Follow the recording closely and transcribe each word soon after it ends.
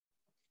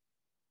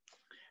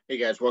Hey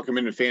guys, welcome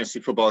into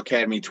Fantasy Football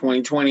Academy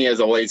 2020. As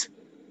always,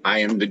 I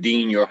am the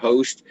Dean, your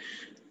host.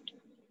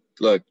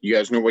 Look, you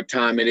guys know what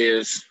time it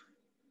is.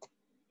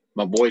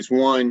 My boys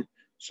won,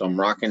 so I'm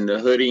rocking the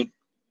hoodie.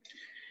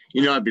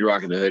 You know I'd be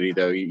rocking the hoodie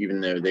though,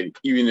 even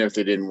if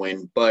they didn't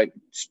win, but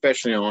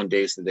especially on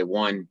days that they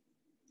won.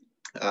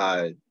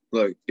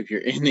 Look, if you're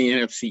in the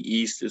NFC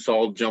East, it's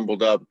all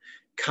jumbled up,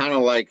 kind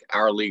of like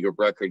our league of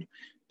record.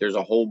 There's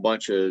a whole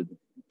bunch of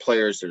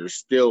players that are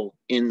still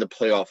in the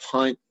playoff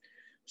hunt.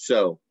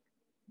 So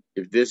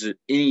if this is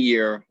any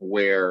year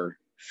where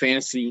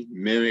fantasy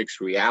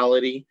mimics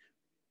reality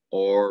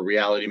or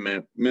reality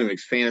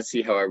mimics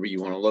fantasy, however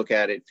you want to look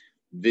at it,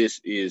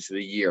 this is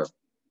the year.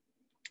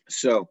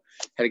 So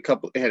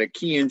had a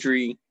key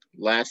injury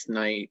last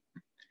night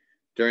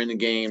during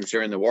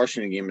the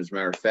Washington game, as a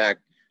matter of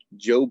fact.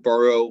 Joe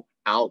Burrow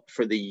out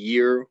for the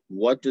year.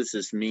 What does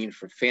this mean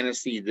for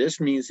fantasy? This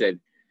means that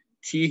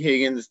T.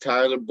 Higgins,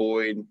 Tyler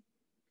Boyd,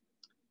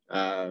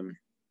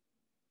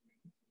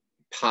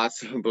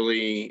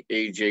 possibly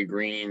A.J.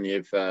 Green,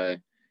 if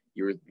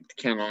you were to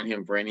count on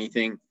him for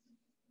anything,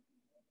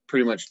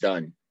 pretty much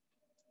done.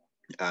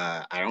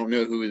 I don't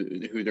know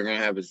who they're going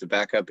to have as the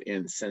backup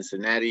in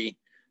Cincinnati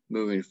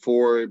moving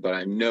forward, but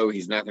I know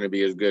he's not going to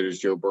be as good as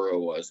Joe Burrow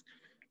was.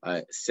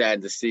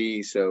 Sad to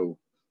see, so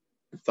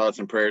thoughts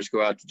and prayers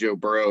go out to Joe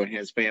Burrow and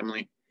his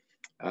family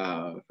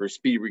for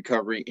speedy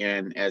recovery.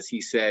 And as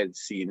he said,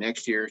 see you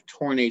next year.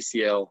 Torn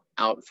ACL,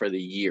 out for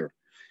the year.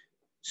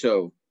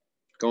 So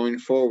going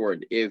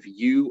forward, if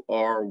you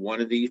are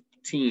one of these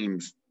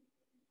teams,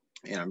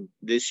 and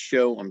this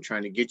show, I'm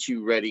trying to get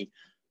you ready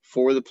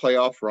for the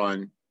playoff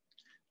run,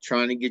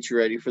 trying to get you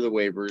ready for the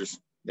waivers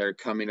that are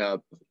coming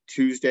up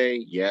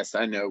Tuesday. Yes,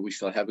 I know we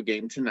still have a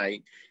game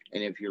tonight.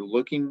 And if you're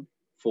looking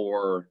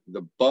for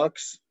the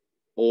Bucks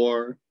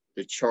or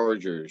the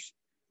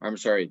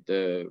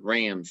the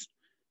Rams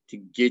to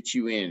get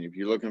you in, if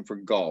you're looking for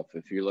golf,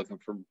 if you're looking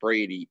for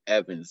Brady,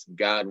 Evans,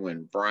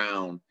 Godwin,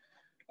 Brown,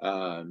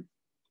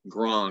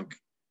 Gronk,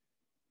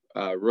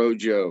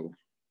 Rojo,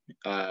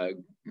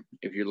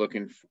 if you're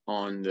looking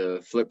on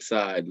the flip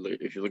side,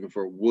 if you're looking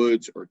for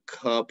Woods or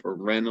Kupp or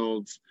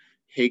Reynolds,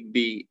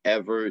 Higbee,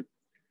 Everett,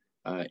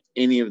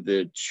 any of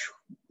the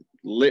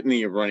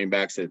litany of running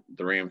backs that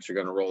the Rams are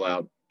going to roll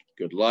out,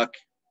 good luck.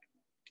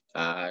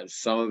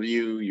 Some of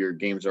you, your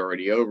game's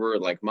already over,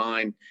 like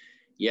mine.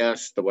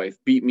 Yes, the wife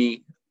beat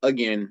me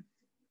again,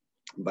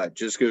 but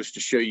just goes to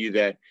show you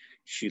that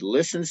she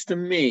listens to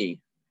me.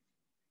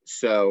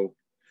 So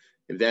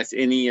if that's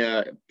any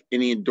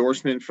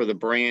endorsement for the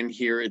brand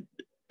here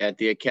at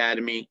the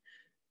Academy,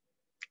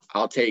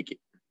 I'll take it.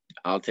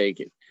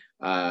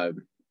 A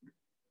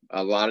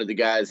lot of the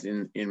guys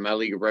in my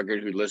league of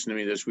record who listened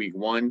to me this week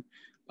won.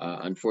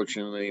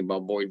 Unfortunately, my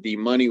boy D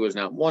Money was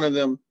not one of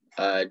them.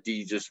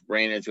 D just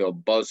ran into a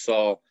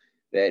buzzsaw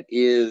that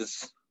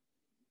is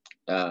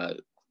the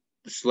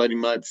Slutty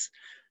Mutts.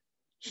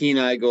 He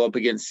and I go up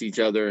against each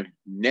other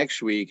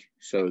next week,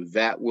 so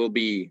that will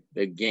be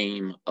the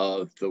game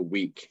of the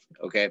week,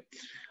 okay?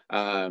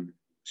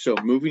 So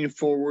moving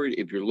forward,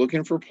 if you're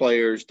looking for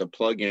players to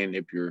plug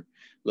in,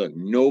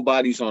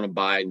 nobody's on a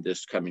bye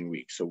this coming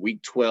week. So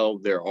week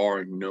 12, there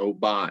are no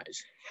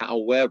buys.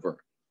 However,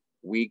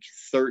 week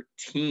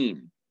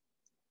 13,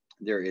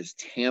 there is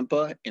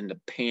Tampa and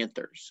the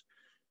Panthers.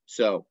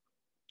 So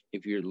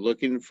if you're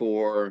looking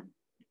for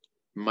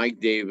Mike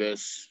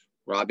Davis,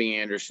 Robbie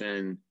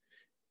Anderson,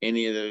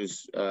 any of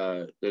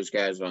those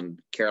guys on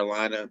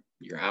Carolina,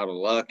 you're out of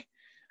luck.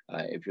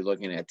 If you're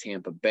looking at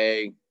Tampa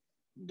Bay,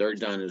 they're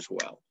done as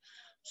well.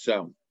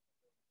 So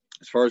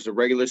as far as the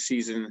regular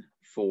season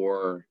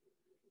for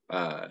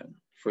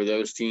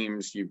those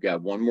teams, you've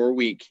got one more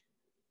week.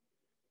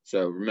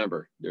 So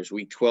remember, there's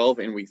week 12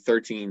 and week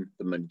 13.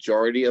 The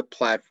majority of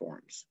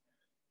platforms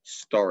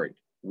start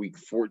week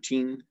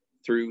 14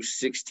 through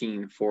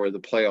 16 for the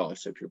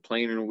playoffs. If you're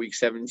playing in week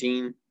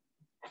 17,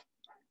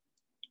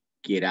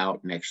 get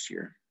out next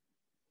year.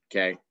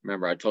 Okay.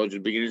 Remember, I told you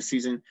at the beginning of the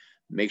season,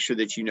 make sure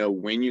that you know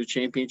when your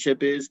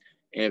championship is.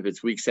 And if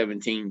it's week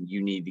 17,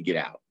 you need to get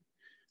out.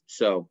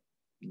 So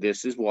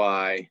this is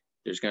why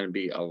there's going to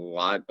be a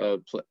lot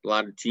of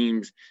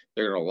teams.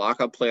 They're going to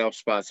lock up playoff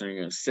spots and they're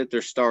going to sit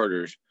their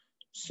starters.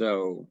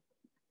 So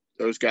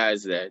those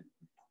guys that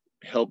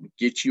help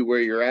get you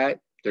where you're at,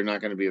 they're not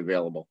going to be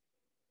available.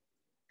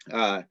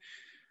 A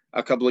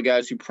couple of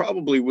guys who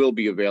probably will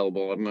be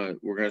available.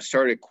 We're going to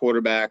start at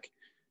quarterback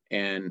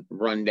and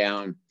run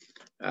down.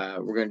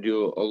 We're going to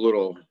do a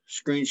little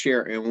screen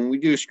share. And when we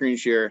do a screen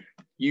share,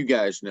 you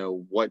guys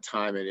know what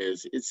time it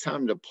is. It's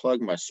time to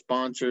plug my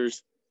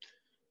sponsors.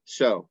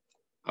 So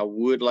I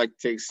would like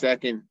to take a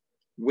second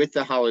with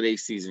the holiday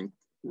season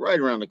right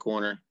around the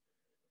corner.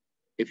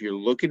 If you're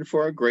looking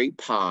for a great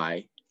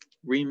pie,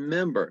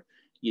 remember,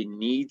 you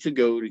need to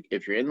go to,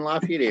 if you're in the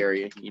Lafayette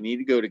area, you need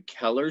to go to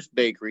Keller's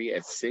Bakery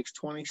at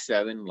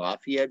 627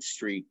 Lafayette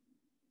Street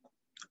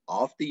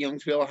off the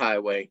Youngsville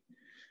Highway.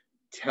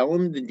 Tell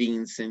them the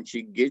dean sent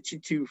you, get you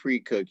 2 free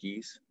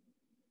cookies.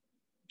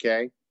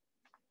 Okay.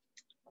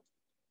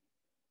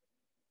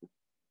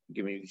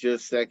 Give me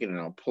just a second and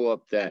I'll pull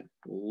up that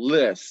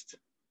list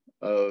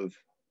of,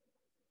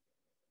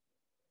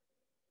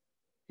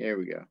 here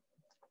we go.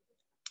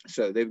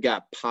 So they've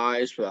got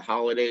pies for the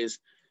holidays.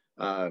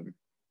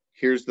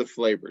 Here's the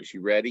flavors.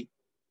 You ready?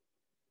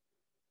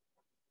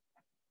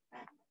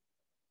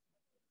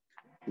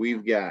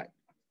 We've got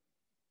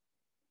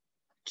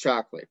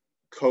chocolate,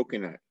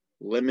 coconut,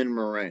 lemon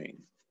meringue,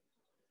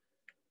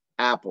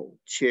 apple,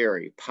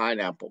 cherry,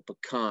 pineapple,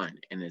 pecan,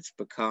 and it's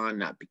pecan,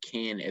 not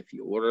pecan. If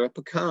you order a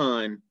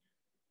pecan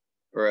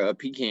or a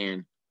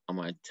pecan, I'm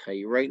going to tell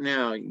you right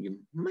now, you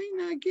might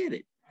not get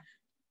it.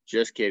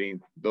 Just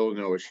kidding. They'll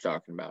know what you're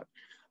talking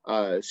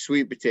about.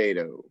 Sweet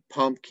potato,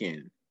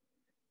 pumpkin,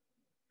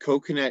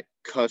 coconut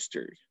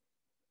custard,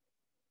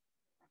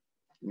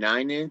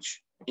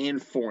 9-inch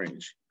and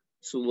 4-inch.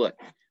 So look,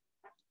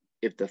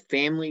 if the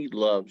family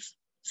loves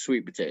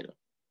sweet potato,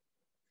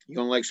 you're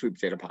gonna like sweet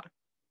potato pie.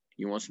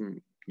 You want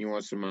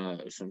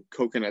some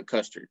coconut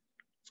custard.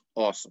 It's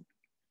awesome.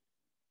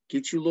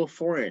 Get you a little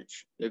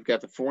 4-inch. They've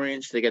got the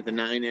 4-inch, they got the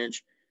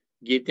 9-inch.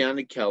 Get down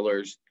to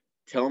Keller's.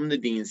 Tell them the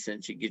dean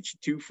sent you. Get you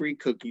 2 free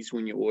cookies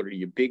when you order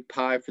your big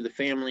pie for the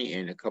family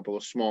and a couple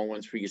of small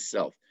ones for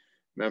yourself.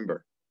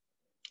 Remember,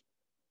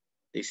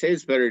 they say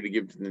it's better to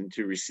give than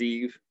to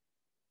receive,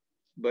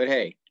 but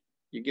hey,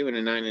 you're giving a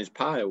 9-inch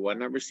pie, why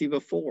not receive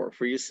a 4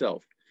 for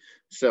yourself?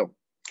 So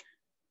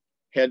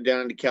head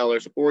down to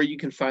Keller's, or you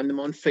can find them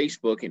on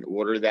Facebook and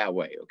order that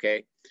way,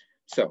 okay?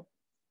 So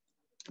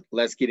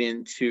let's get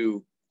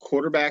into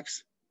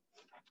quarterbacks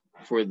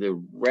for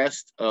the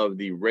rest of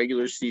the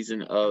regular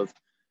season of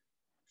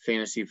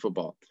fantasy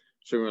football.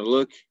 So we're going to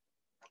look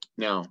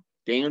now.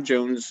 Daniel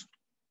Jones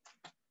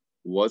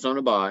was on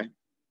a bye,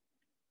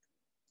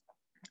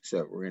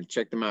 so we're going to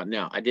check them out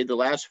now. I did the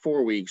last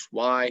 4 weeks.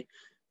 Why?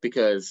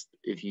 Because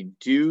if you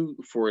do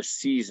for a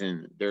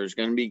season, there's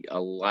going to be a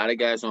lot of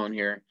guys on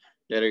here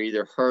that are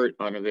either hurt,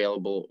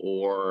 unavailable,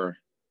 or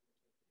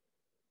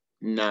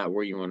not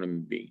where you want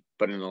them to be.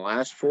 But in the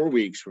last 4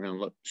 weeks, we're going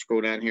to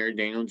scroll down here at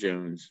Daniel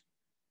Jones.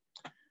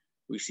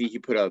 We see he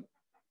put up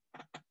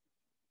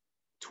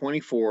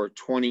 24,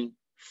 20,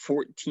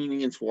 14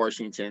 against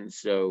Washington.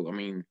 So, I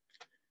mean,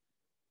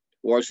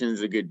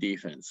 Washington's a good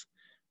defense,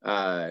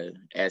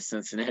 as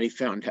Cincinnati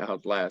found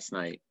out last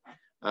night,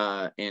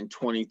 and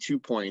 22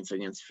 points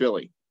against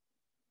Philly.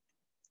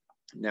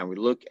 Now, we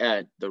look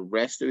at the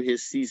rest of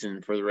his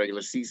season for the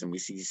regular season. We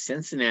see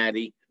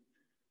Cincinnati,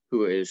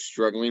 who is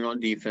struggling on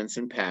defense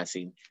and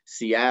passing,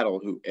 Seattle,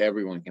 who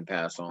everyone can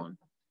pass on.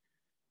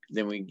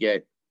 Then we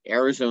get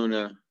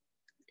Arizona,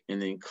 and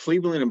then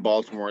Cleveland and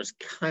Baltimore is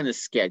kind of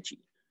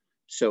sketchy.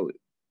 So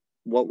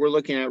what we're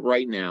looking at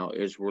right now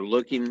is we're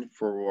looking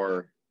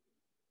for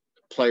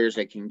players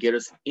that can get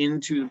us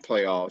into the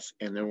playoffs,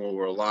 and then we'll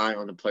rely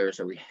on the players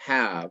that we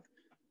have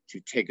to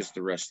take us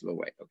the rest of the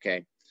way,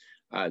 okay?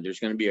 There's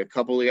going to be a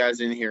couple of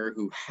guys in here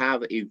who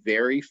have a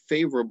very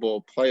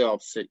favorable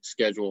playoff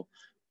schedule,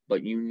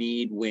 but you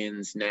need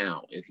wins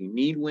now. If you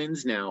need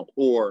wins now,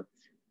 or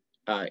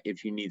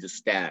if you need a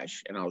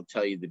stash, and I'll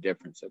tell you the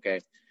difference, okay?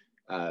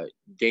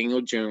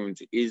 Daniel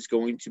Jones is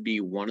going to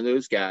be one of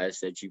those guys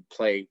that you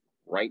play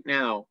right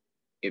now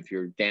if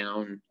you're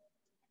down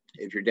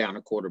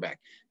a quarterback.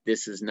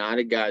 This is not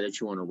a guy that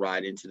you want to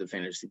ride into the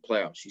fantasy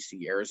playoffs. You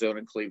see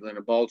Arizona, Cleveland,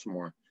 and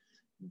Baltimore.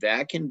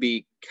 That can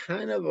be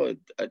kind of a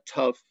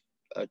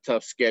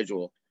tough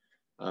schedule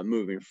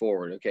moving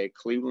forward, okay?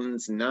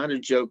 Cleveland's not a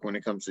joke when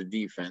it comes to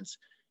defense.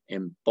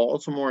 And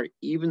Baltimore,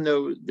 even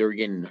though they're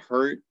getting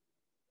hurt,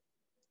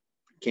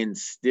 can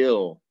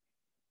still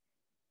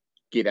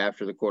get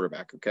after the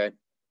quarterback, okay?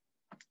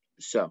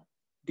 So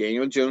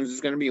Daniel Jones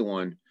is going to be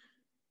one.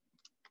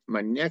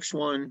 My next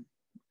one,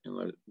 and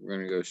we're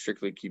going to go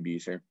strictly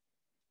QBs here.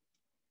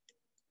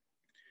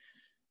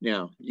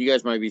 Now, you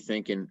guys might be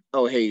thinking,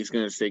 oh, hey, he's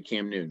going to say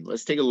Cam Newton.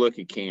 Let's take a look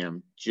at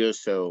Cam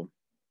just so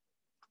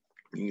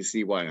you can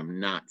see why I'm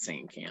not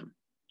saying Cam.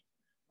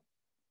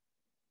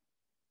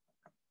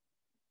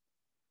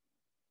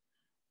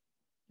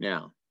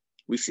 Now,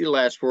 we see the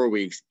last 4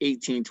 weeks,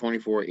 18,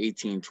 24,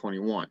 18,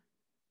 21,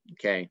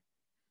 okay?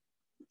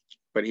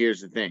 But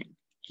here's the thing.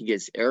 He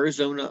gets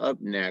Arizona up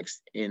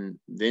next, and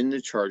then the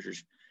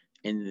Chargers.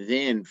 And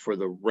then for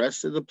the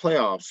rest of the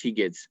playoffs, he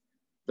gets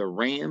the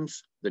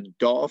Rams, the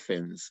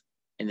Dolphins,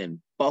 and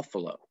then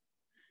Buffalo.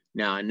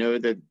 Now, I know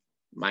that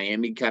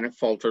Miami kind of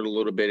faltered a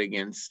little bit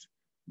against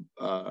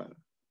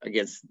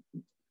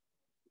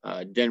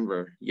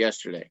Denver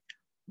yesterday,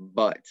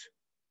 but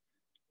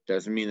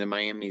doesn't mean that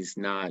Miami's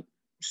not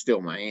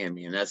still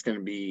Miami. And that's going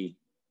to be,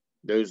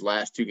 those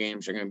last 2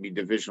 games are going to be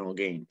divisional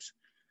games.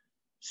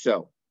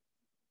 So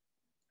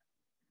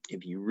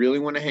if you really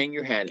want to hang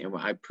your hat, and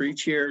when I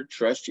preach here,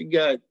 trust your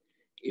gut.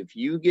 If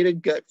you get a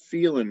gut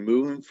feeling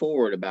moving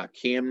forward about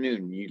Cam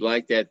Newton, you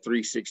like that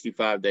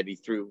 365 that he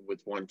threw with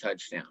 1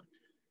 touchdown,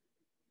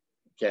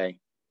 okay?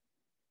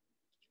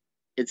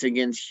 It's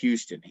against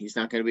Houston. He's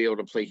not going to be able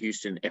to play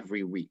Houston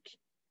every week,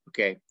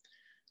 okay?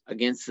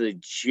 Against the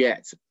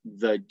Jets,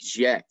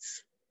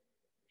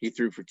 he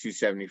threw for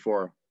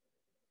 274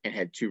 and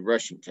had 2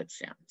 rushing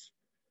touchdowns,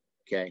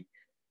 Okay.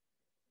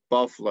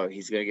 Buffalo,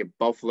 he's going to get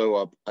Buffalo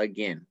up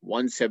again,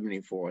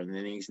 174, and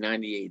then he's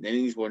 98, then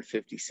he's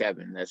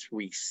 157. That's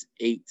weeks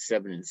 8,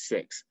 7, and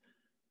 6.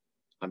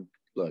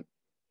 Look,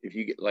 if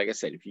you get, like I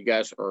said, if you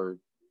guys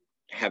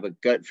have a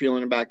gut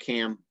feeling about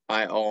Cam,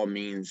 by all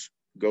means,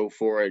 go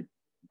for it.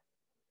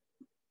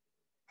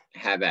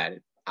 Have at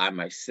it. I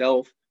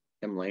myself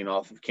am laying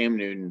off of Cam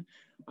Newton.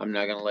 I'm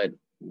not going to let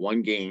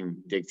one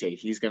game dictate.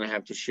 He's going to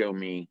have to show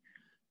me.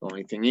 The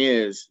only thing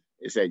is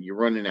that you're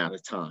running out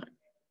of time.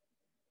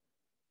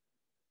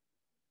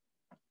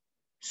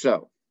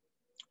 So,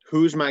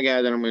 who's my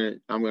guy that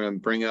I'm gonna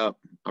bring up?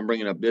 I'm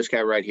bringing up this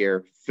guy right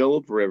here,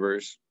 Phillip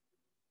Rivers.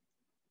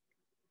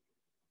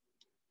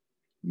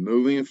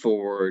 Moving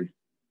forward,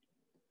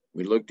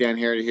 we look down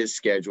here at his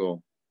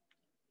schedule.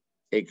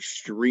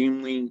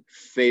 Extremely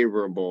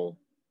favorable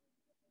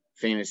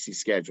fantasy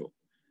schedule.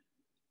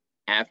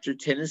 After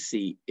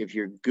Tennessee, if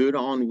you're good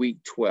on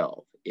week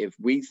 12, if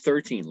week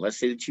 13, let's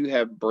say that you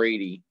have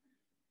Brady,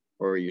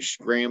 or you're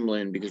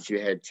scrambling because you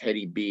had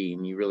Teddy B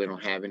and you really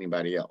don't have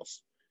anybody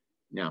else.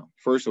 Now,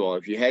 first of all,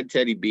 if you had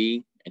Teddy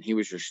B and he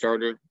was your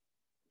starter,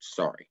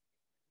 sorry,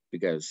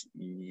 because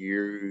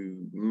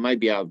you might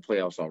be out of the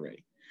playoffs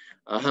already.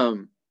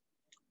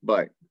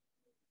 But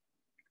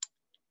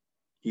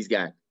he's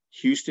got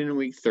Houston in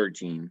week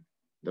 13,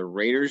 the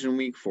Raiders in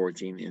week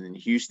 14, and then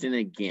Houston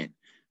again.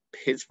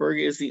 Pittsburgh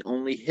is the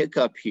only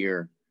hiccup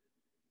here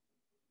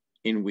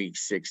in week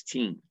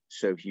 16.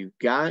 So if you've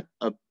got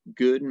a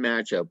good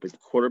matchup with the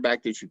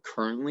quarterback that you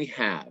currently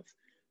have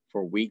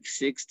for week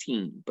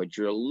 16, but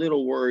you're a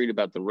little worried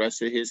about the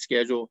rest of his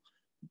schedule,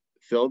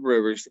 Phillip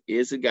Rivers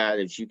is a guy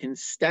that you can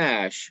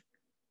stash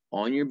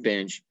on your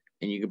bench,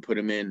 and you can put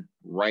him in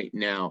right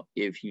now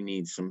if you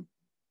need some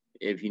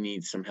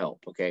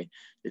help. Okay,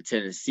 the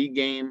Tennessee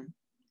game,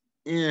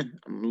 I'm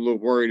a little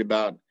worried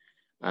about.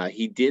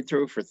 He did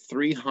throw for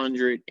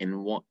 300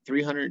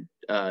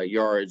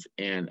 yards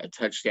and a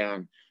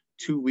touchdown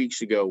 2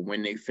 weeks ago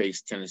when they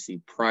faced Tennessee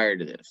prior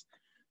to this.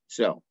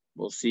 So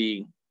we'll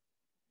see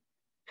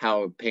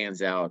how it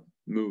pans out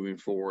moving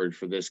forward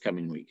for this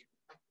coming week.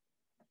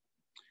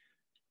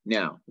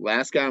 Now,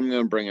 last guy I'm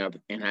going to bring up,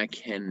 and I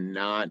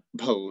cannot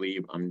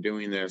believe I'm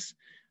doing this.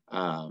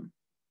 You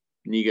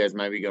guys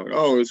might be going,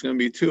 oh, it's going to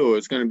be Tua,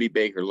 it's going to be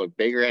Baker. Look,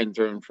 Baker hadn't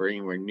thrown for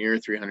anywhere near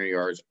 300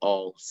 yards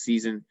all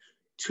season.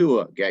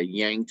 Tua got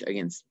yanked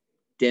against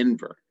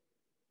Denver.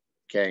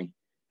 Okay.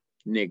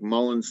 Nick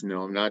Mullins,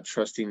 no, I'm not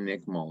trusting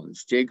Nick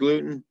Mullins. Jake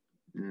Luton,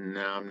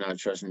 no, I'm not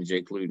trusting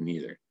Jake Luton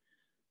either.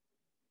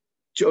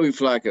 Joey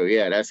Flacco,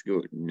 yeah, that's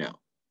good. No.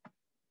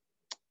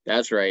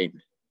 That's right.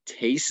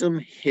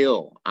 Taysom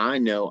Hill. I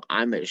know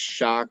I'm as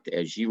shocked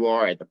as you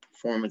are at the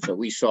performance that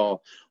we saw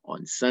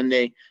on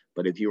Sunday,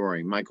 but if you are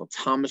a Michael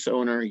Thomas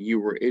owner, you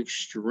were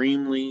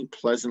extremely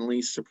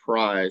pleasantly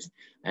surprised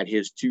at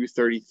his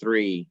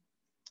 233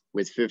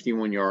 with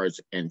 51 yards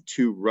and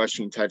 2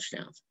 rushing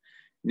touchdowns.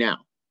 Now,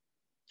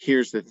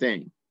 here's the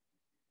thing.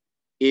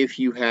 If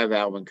you have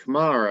Alvin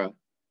Kamara,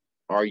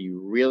 are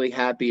you really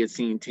happy at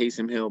seeing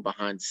Taysom Hill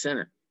behind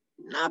center?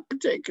 Not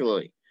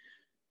particularly,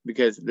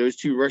 because those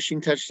 2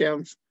 rushing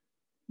touchdowns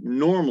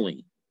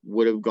normally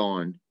would have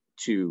gone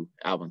to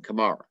Alvin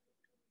Kamara,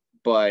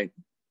 but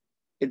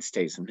it's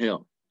Taysom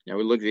Hill. Now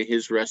we look at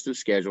his rest of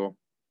schedule.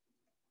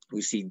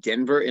 We see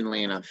Denver,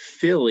 Atlanta,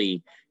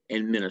 Philly,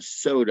 and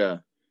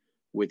Minnesota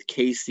with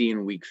KC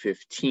in week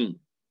 15.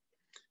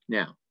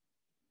 Now,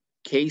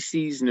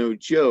 KC's no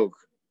joke,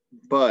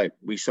 but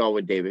we saw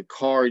what David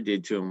Carr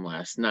did to him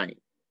last night,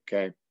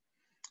 okay?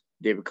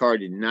 David Carr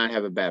did not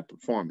have a bad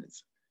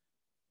performance.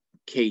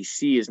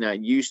 KC is not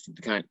used to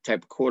the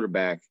type of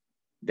quarterback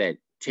that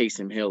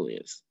Taysom Hill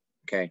is,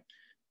 okay?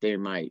 They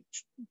might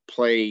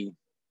play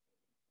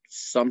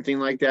something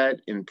like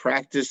that in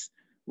practice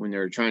when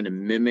they're trying to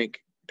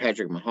mimic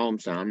Patrick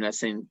Mahomes. Now, I'm not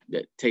saying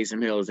that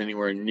Taysom Hill is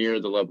anywhere near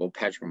the level of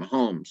Patrick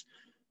Mahomes,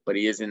 but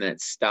he is in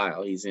that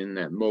style. He's in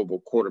that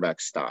mobile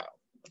quarterback style,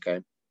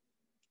 okay?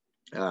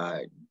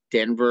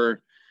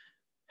 Denver,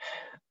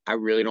 I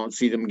really don't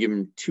see them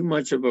giving too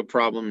much of a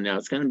problem. Now,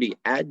 it's going to be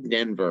at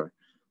Denver,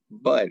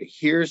 but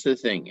here's the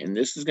thing, and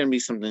this is going to be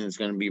something that's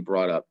going to be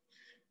brought up.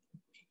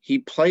 He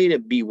played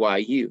at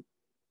BYU,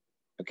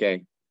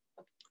 okay?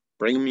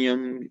 Brigham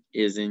Young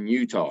is in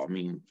Utah. I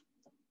mean,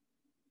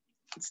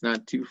 it's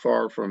not too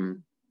far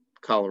from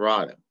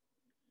Colorado.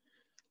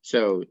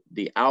 So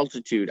the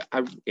altitude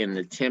and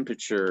the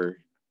temperature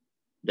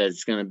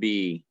that's going to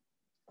be,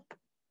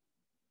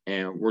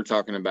 and we're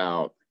talking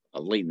about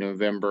a late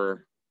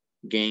November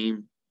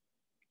game.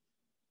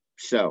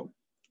 So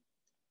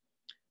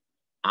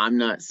I'm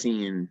not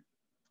seeing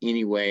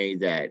any way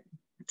that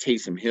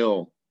Taysom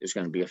Hill is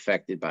going to be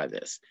affected by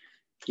this.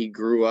 He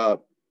grew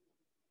up,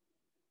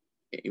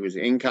 he was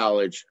in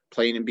college,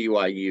 playing in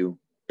BYU,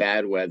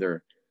 bad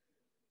weather.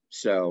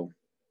 So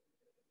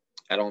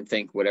I don't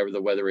think whatever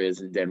the weather is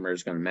in Denver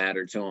is going to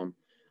matter to him.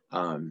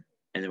 And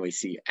then we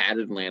see at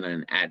Atlanta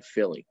and at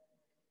Philly.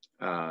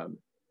 At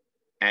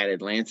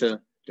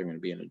Atlanta, they're going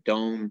to be in a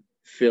dome.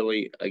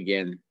 Philly,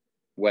 again,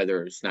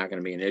 weather is not going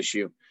to be an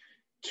issue.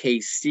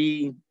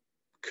 KC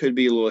could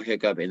be a little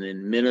hiccup. And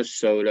then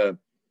Minnesota,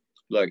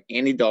 look,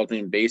 Andy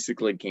Dalton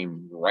basically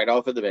came right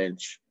off of the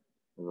bench,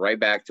 right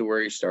back to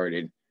where he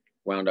started,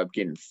 wound up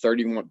getting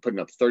putting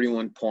up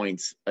 31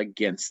 points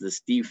against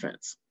this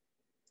defense.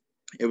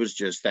 It was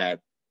just that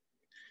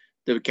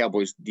the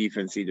Cowboys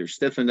defense either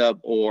stiffened up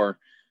or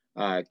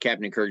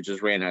Captain Kirk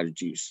just ran out of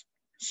juice.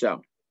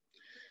 So,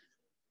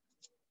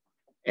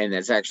 and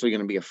that's actually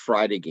going to be a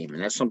Friday game.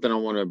 And that's something I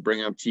want to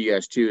bring up to you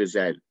guys too, is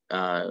that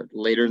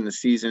later in the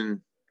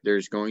season,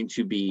 there's going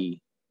to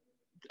be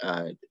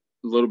a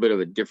little bit of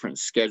a different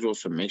schedule.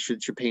 So make sure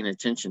that you're paying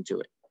attention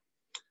to it.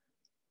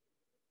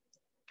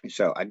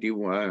 So I do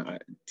want to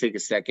take a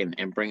second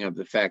and bring up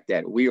the fact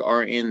that we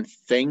are in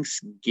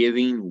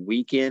Thanksgiving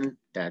weekend.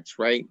 That's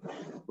right.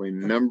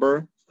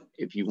 Remember,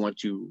 if you want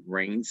to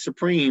reign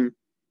supreme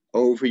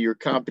over your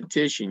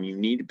competition, you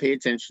need to pay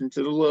attention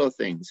to the little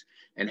things.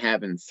 And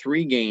having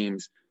 3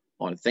 games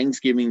on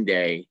Thanksgiving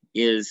Day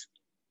it's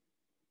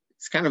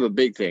kind of a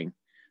big thing,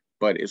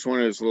 but it's one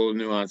of those little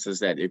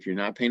nuances that if you're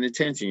not paying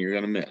attention, you're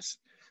going to miss.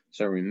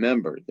 So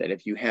remember that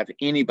if you have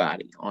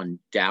anybody on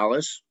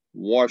Dallas,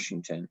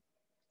 Washington,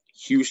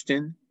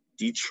 Houston,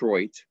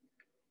 Detroit,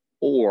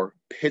 or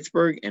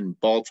Pittsburgh and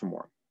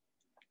Baltimore.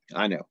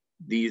 I know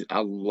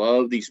I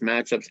love these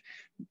matchups.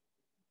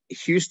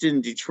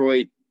 Houston,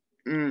 Detroit,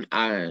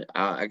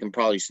 I can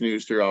probably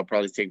snooze through. I'll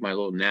probably take my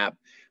little nap.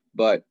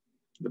 But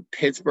the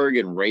Pittsburgh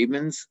and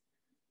Ravens,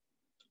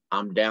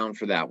 I'm down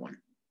for that one.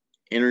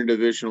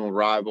 Interdivisional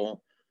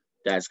rival.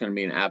 That's going to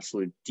be an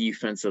absolute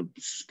defensive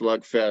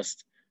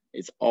slugfest.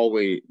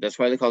 That's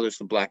why they call this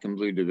the black and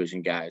blue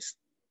division, guys.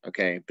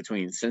 Okay,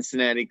 between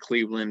Cincinnati,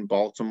 Cleveland,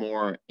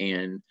 Baltimore,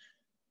 and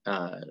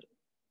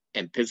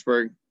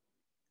Pittsburgh,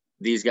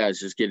 these guys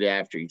just get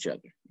after each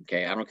other.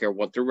 Okay, I don't care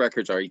what their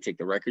records are. You take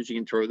the records, you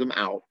can throw them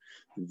out.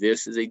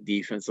 This is a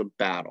defensive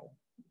battle.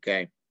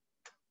 Okay,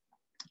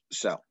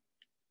 so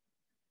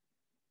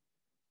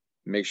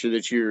make sure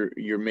that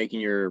you're making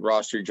your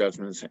roster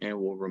adjustments,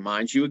 and we'll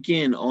remind you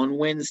again on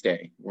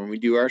Wednesday when we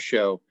do our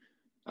show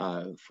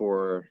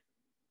for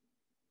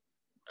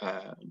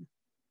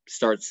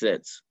start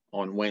sits.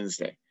 On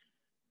Wednesday,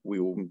 we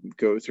will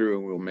go through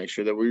and we'll make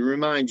sure that we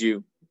remind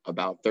you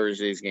about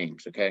Thursday's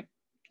games, okay?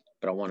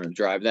 But I want to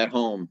drive that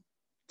home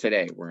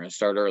today. We're going to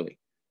start early.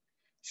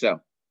 So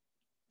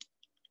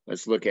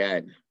let's look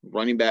at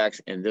running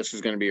backs, and this is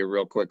going to be a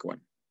real quick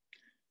one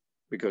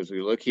because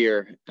we look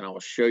here, and I will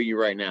show you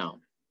right now.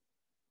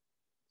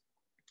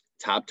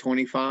 Top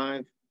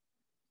 25,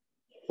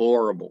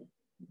 horrible,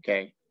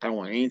 okay? I don't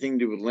want anything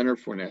to do with Leonard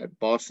Fournette,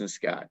 Boston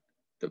Scott,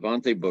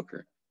 Devontae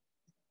Booker.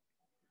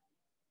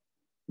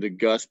 The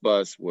Gus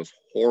Bus was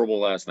horrible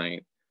last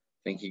night.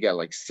 I think he got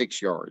like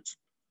 6 yards.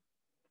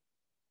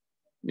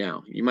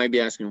 Now, you might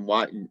be asking,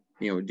 why,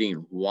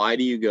 Dean, why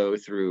do you go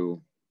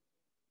through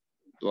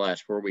the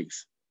last 4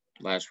 weeks?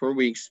 Last 4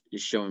 weeks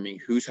is showing me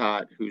who's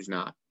hot, who's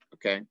not,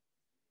 okay?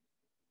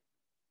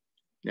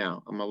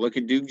 Now, I'm going to look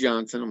at Duke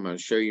Johnson. I'm going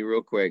to show you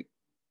real quick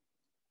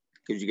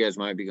because you guys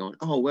might be going,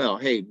 oh, well,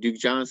 hey, Duke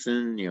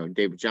Johnson,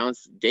 David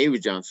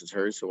Johnson's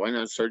hurt, so why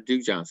not start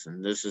Duke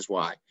Johnson? This is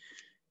why.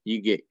 You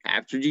get,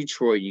 after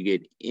Detroit, you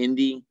get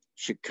Indy,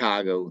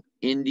 Chicago,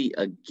 Indy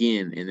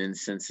again, and then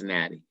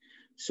Cincinnati.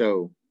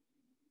 So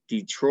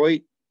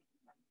Detroit,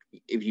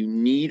 if you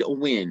need a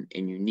win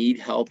and you need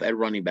help at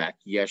running back,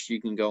 yes,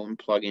 you can go and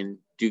plug in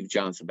Duke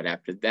Johnson. But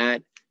after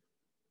that,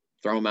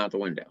 throw him out the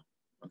window,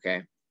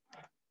 okay?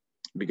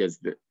 Because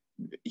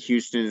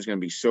Houston is going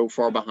to be so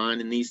far behind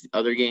in these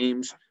other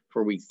games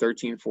for week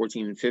 13,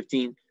 14, and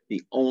 15.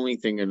 The only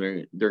thing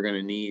they're going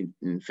to need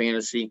in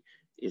fantasy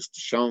is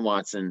Deshaun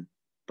Watson,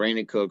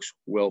 Brandon Cooks,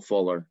 Will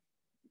Fuller.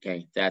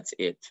 Okay, that's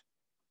it.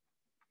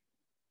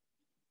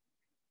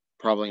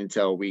 Probably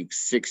until week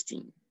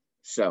 16.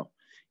 So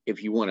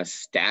if you want to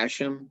stash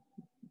him,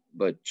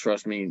 but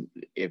trust me,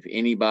 if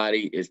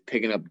anybody is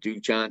picking up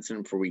Duke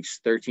Johnson for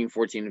weeks 13,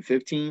 14, and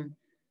 15,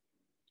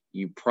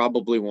 you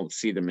probably won't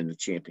see them in the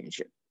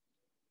championship.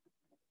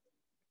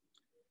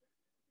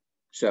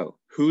 So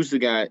who's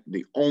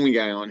the only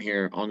guy on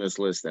here on this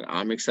list that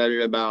I'm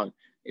excited about?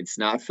 It's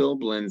not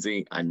Philip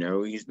Lindsay. I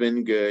know he's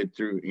been good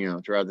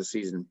throughout the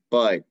season,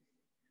 but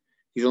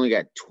he's only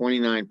got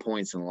 29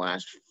 points in the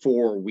last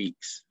 4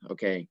 weeks,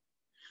 okay?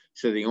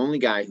 So the only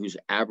guy who's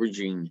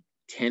averaging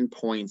 10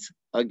 points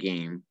a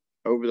game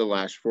over the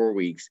last 4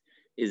 weeks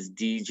is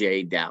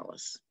DJ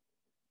Dallas.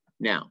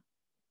 Now,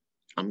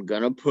 I'm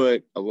going to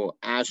put a little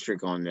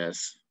asterisk on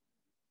this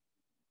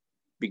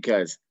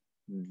because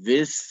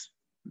these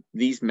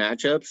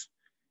matchups,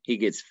 he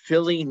gets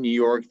Philly, New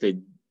York,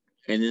 and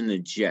then the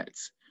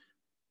Jets.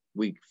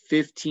 Week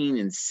 15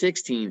 and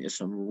 16 is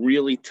some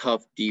really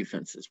tough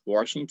defenses.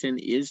 Washington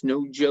is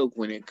no joke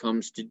when it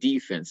comes to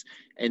defense.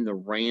 And the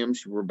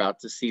Rams, we're about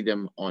to see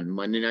them on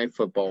Monday Night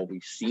Football.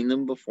 We've seen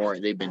them before.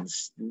 They've been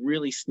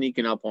really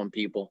sneaking up on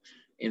people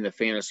in the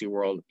fantasy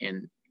world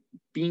and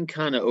being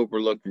kind of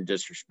overlooked and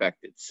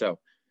disrespected. So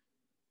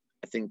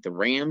I think the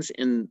Rams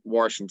and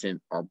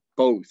Washington are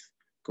both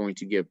going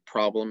to give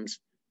problems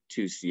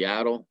to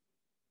Seattle.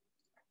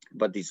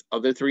 But these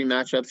other three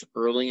matchups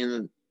late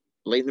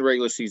in the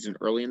regular season,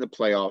 early in the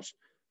playoffs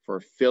for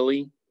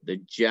Philly, the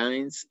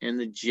Giants, and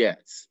the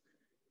Jets,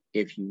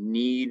 if you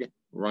need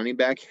running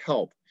back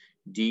help,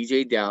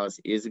 DJ Dallas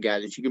is a guy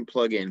that you can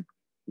plug in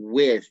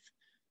with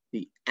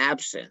the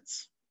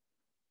absence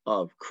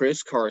of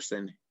Chris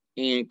Carson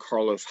and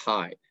Carlos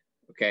Hyde,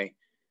 okay?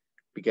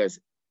 Because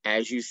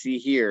as you see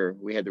here,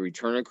 we had the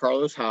return of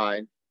Carlos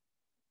Hyde.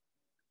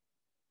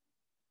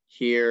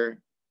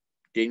 Here,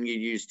 didn't get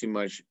used too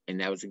much, and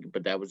that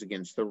was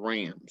against the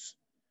Rams.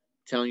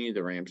 I'm telling you,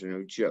 the Rams are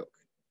no joke.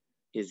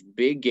 His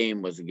big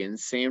game was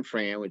against San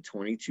Fran with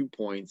 22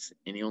 points,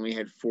 and he only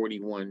had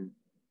 41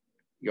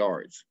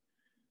 yards.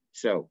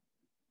 So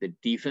the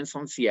defense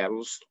on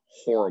Seattle is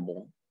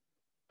horrible.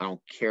 I don't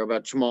care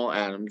about Jamal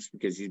Adams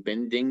because he's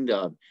been dinged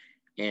up.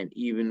 And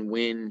even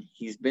when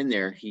he's been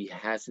there, he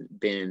hasn't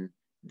been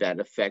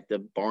that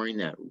effective, barring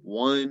that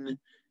one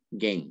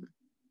game.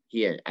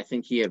 I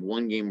think he had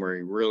one game where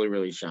he really,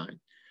 really shined.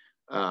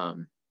 But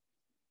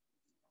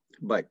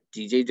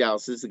DJ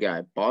Dallas is the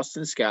guy.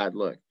 Boston Scott,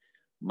 look,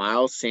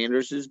 Miles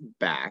Sanders is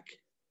back.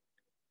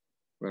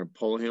 We're going to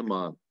pull him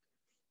up.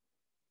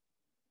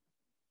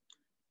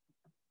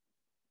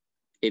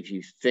 If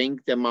you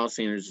think that Miles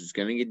Sanders is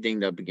going to get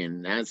dinged up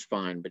again, that's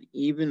fine. But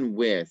even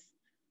with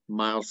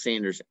Miles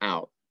Sanders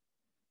out,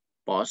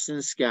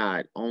 Boston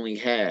Scott only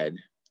had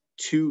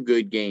 2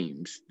 good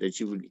games that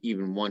you would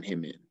even want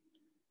him in.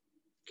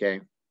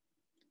 Okay.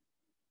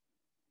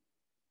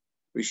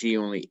 We see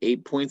only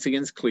 8 points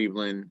against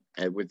Cleveland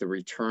with the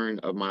return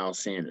of Miles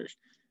Sanders.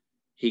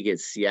 He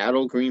gets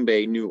Seattle, Green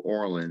Bay, New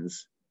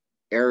Orleans,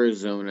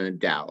 Arizona,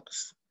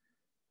 Dallas.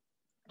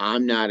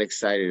 I'm not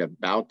excited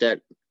about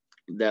that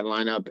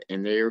lineup,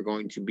 and they are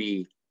going to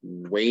be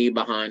way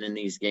behind in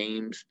these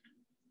games,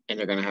 and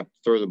they're going to have to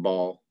throw the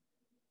ball.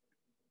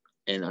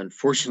 And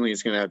unfortunately,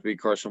 it's going to have to be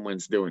Carson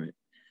Wentz doing it.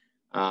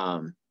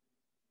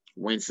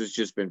 Wentz has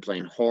just been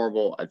playing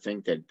horrible. I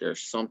think that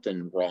there's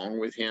something wrong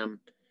with him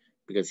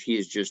because he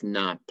is just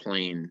not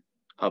playing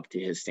up to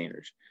his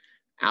standards.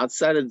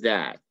 Outside of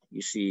that,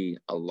 you see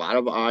a lot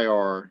of IR,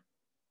 a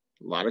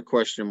lot of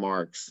question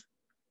marks.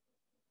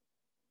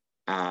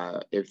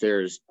 If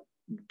there's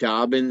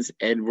Dobbins,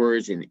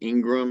 Edwards, and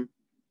Ingram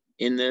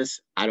in this,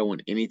 I don't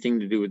want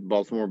anything to do with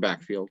Baltimore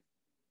backfield.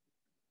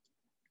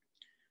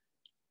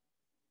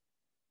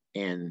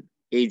 And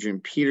Adrian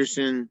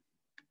Peterson,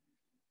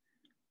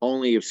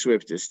 only if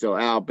Swift is still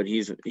out, but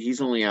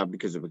he's only out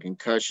because of a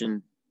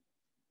concussion.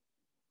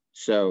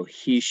 So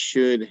he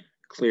should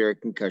clear a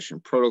concussion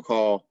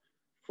protocol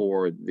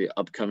for the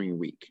upcoming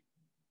week.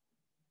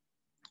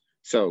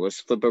 So let's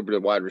flip over to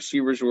wide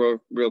receivers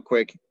real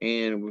quick.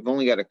 And we've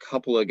only got a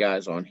couple of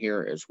guys on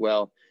here as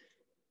well.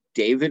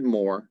 David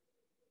Moore.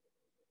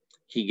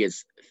 He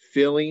gets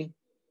Philly,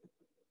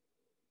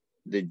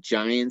 the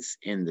Giants,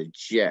 and the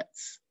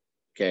Jets.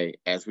 Okay,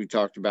 as we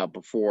talked about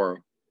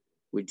before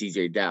with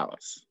DJ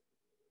Dallas.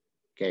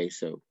 Okay,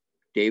 so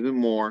David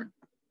Moore,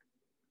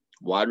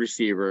 wide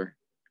receiver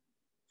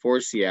for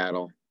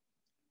Seattle.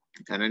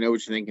 And I know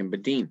what you're thinking,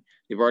 but Dean,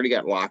 they've already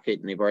got Lockett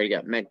and they've already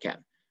got Metcalf.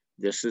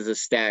 This is a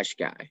stash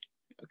guy,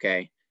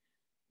 okay?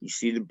 You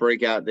see the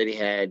breakout that he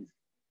had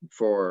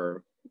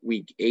for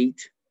week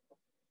 8,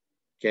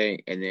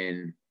 okay? And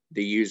then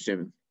they used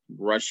him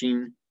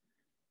rushing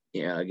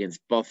against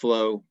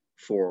Buffalo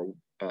for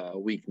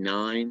week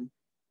 9.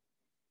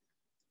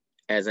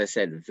 As I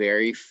said,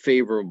 very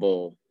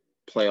favorable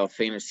playoff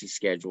fantasy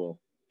schedule.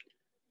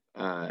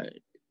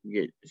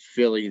 You get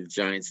Philly, the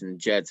Giants, and the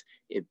Jets.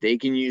 If they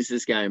can use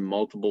this guy in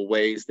multiple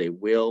ways, they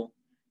will.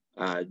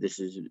 This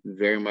is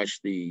very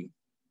much the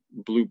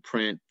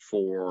blueprint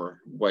for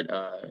what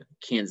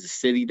Kansas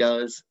City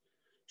does.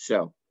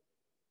 So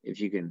if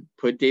you can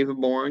put David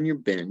Moore on your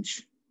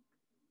bench,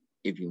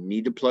 if you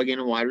need to plug in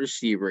a wide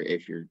receiver,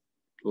 if you're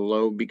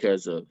low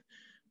because of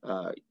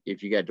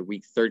if you got the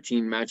week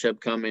 13 matchup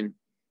coming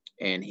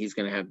and he's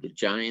going to have the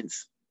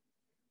Giants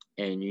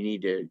and you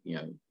need to,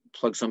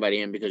 plug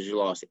somebody in because you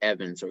lost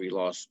Evans or you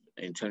lost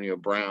Antonio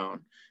Brown,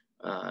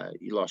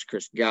 you lost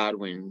Chris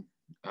Godwin.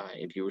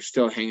 If you were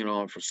still hanging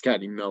on for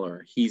Scotty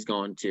Miller, he's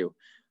gone too.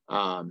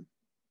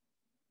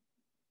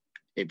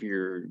 If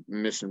you're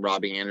missing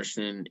Robbie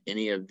Anderson,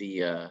 any of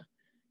the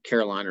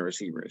Carolina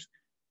receivers,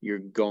 you're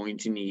going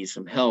to need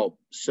some help.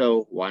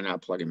 So why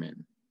not plug him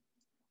in?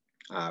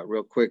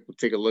 Real quick, we'll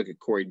take a look at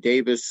Corey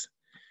Davis.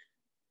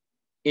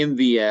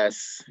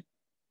 MVS,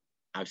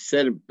 I've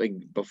said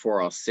it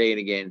before, I'll say it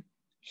again.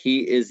 He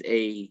is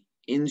a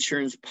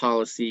insurance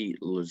policy.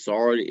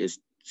 Lazard is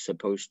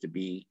supposed to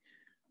be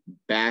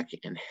back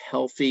and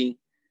healthy.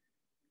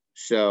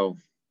 So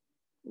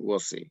we'll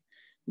see.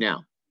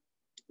 Now,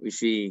 we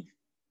see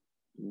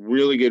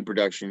really good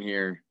production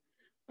here.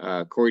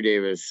 Corey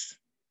Davis,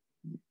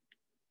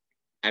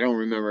 I don't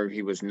remember if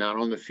he was not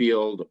on the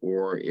field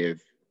or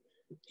if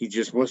he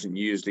just wasn't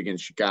used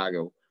against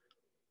Chicago.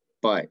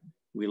 But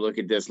we look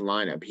at this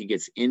lineup. He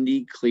gets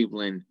Indy,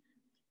 Cleveland.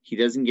 He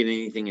doesn't get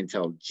anything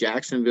until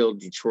Jacksonville,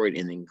 Detroit,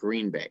 and then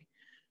Green Bay.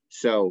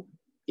 So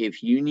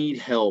if you need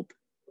help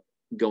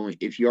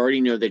if you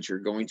already know that you're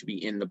going to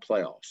be in the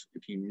playoffs,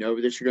 if you know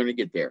that you're going to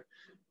get there,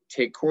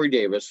 take Corey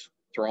Davis,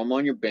 throw him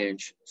on your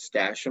bench,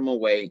 stash him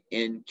away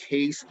in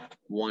case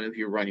one of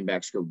your running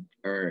backs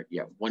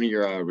one of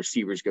your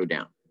receivers go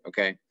down.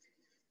 Okay.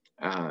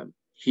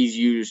 He's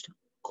used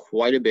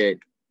quite a bit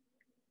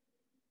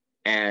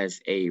in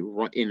a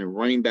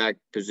running back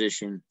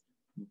position,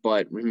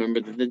 but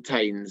remember that the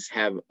Titans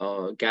have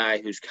a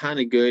guy who's kind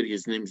of good.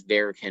 His name's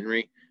Derrick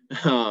Henry.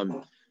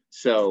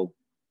 So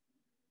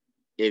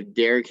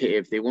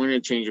if they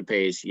wanted to change the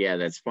pace, yeah,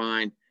 that's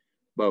fine.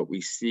 But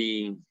we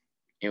see,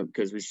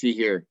 because we see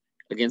here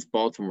against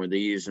Baltimore, they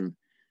use him.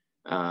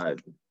 I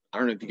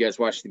don't know if you guys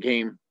watched the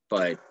game,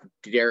 but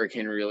Derrick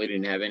Henry really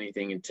didn't have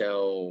anything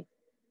until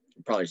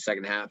probably the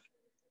second half.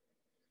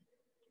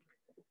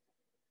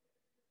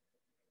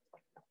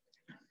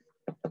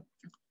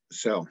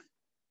 So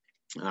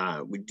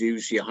we do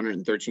see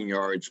 113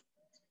 yards.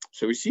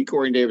 So we see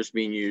Corey Davis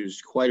being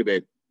used quite a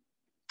bit.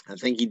 I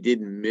think he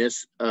did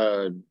miss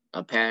a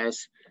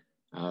pass,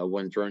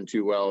 wasn't thrown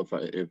too well,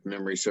 if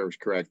memory serves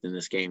correct in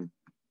this game.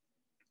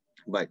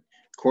 But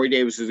Corey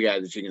Davis is the guy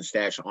that you can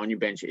stash on your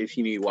bench if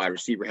you need wide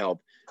receiver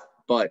help,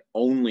 but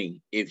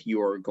only if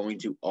you are going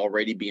to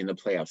already be in the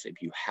playoffs.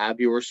 If you have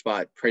your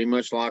spot pretty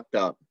much locked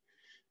up,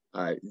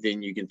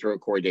 then you can throw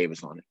Corey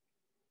Davis on it.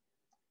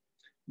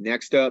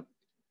 Next up,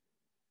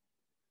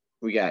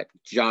 we got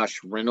Josh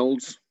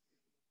Reynolds.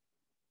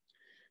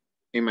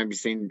 You might be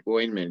saying,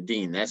 wait a minute,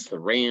 Dean, that's the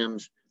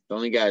Rams. The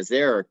only guys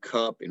there are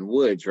Kupp and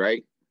Woods,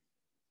 right?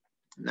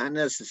 Not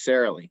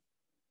necessarily.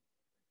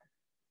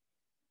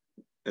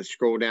 Let's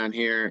scroll down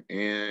here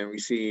and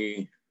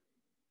we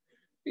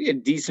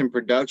get decent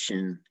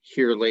production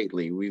here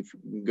lately. We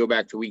go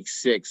back to week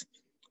 6,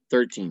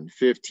 13,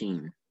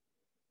 15.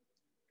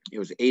 It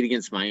was 8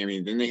 against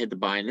Miami. Then they hit the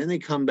bye, and then they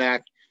come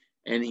back,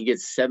 and he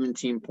gets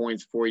 17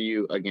 points for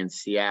you against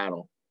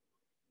Seattle.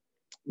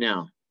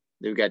 Now,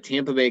 they've got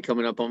Tampa Bay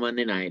coming up on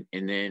Monday night,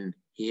 and then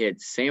he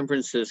hit San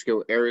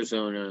Francisco,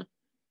 Arizona,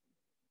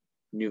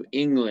 New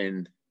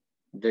England,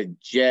 the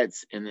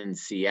Jets, and then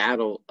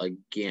Seattle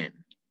again.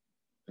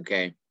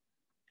 Okay.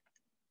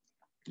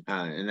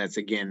 And that's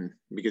again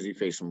because he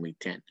faced them week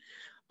 10.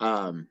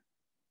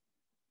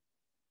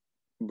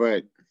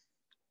 But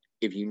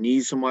if you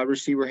need some wide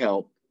receiver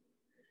help,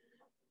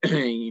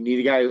 you need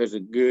a guy who has a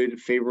good,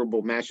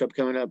 favorable matchup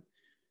coming up.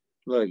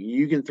 Look,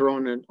 you can throw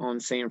on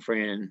San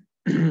Fran.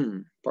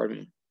 Pardon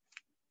me.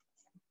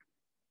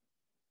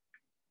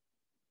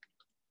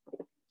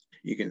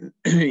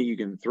 You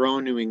can throw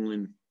on New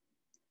England.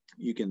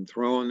 You can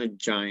throw on the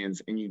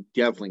Giants, and you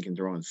definitely can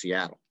throw on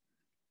Seattle.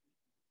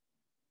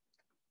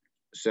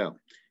 So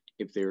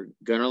if they're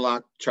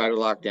gonna try to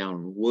lock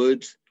down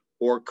Woods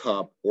or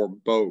Kupp or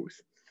both,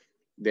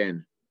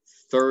 then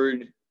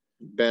third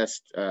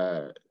best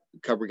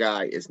cover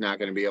guy is not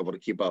going to be able to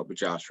keep up with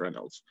Josh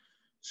Reynolds.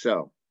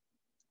 So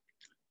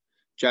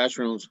Josh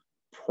Reynolds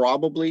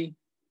probably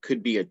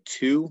could be a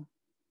 2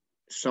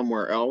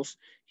 somewhere else.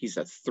 He's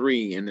a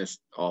 3 in this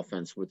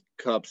offense with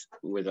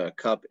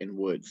Kupp and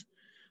Woods.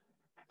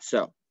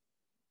 So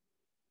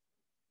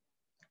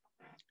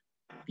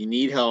if you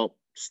need help,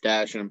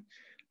 stash him.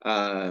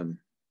 And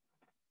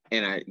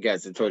I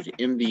told you,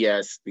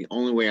 MVS, the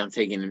only way I'm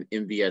taking an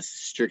MVS is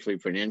strictly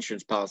for an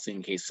insurance policy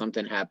in case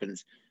something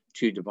happens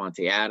to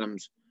Devontae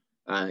Adams.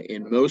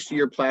 In most of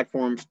your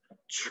platforms,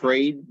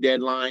 trade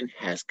deadline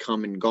has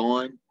come and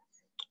gone.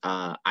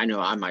 I know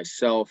I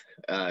myself,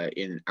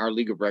 in our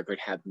league of record,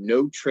 have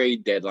no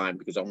trade deadline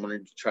because I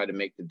wanted to try to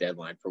make the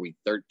deadline for week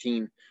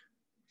 13.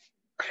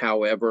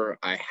 However,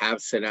 I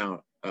have sent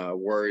out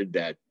word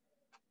that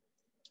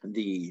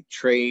the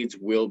trades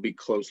will be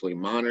closely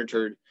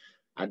monitored.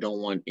 I don't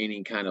want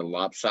any kind of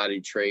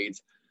lopsided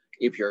trades.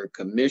 If you're a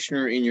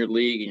commissioner in your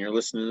league and you're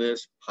listening to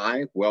this,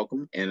 hi,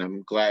 welcome. And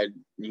I'm glad,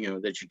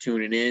 that you're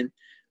tuning in.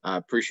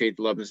 Appreciate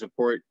the love and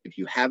support. If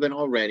you haven't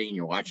already and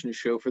you're watching the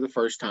show for the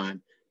first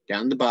time,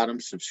 down the bottom,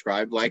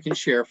 subscribe, like, and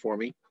share for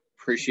me.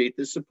 Appreciate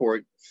the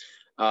support.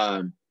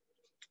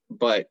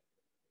 But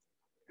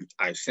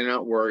I sent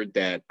out word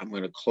that I'm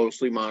going to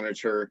closely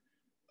monitor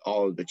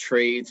all of the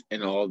trades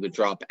and all of the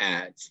drop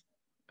ads.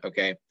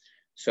 Okay.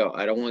 So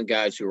I don't want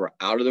guys who are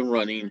out of the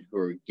running, who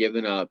are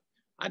giving up.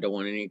 I don't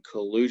want any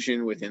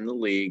collusion within the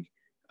league.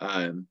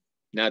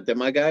 Not that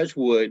my guys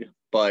would,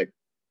 but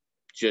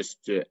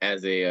just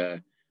as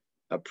a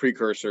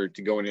precursor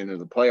to going into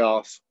the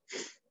playoffs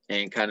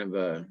and kind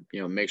of,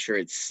 make sure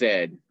it's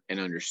said and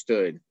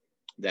understood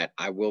that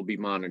I will be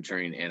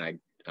monitoring and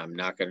I'm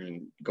not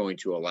going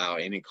to allow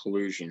any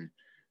collusion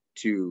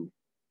to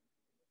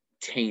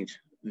taint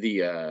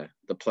the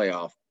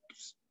playoff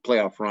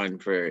run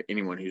for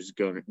anyone who's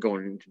going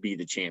to be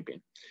the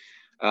champion.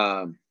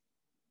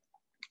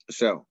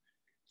 So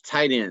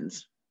tight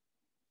ends,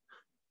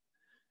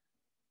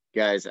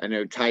 guys, I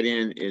know tight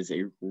end is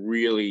a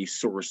really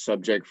sore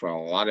subject for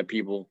a lot of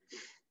people,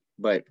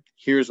 but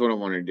here's what I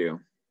want to do.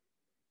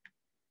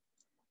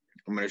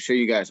 I'm going to show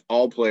you guys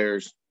all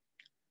players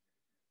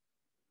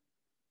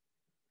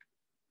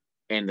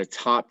and the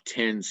top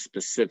 10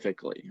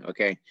 specifically.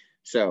 Okay.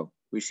 So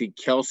We see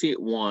Kelsey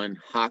at 1,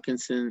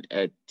 Hawkinson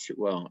at 2.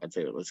 Well, I'll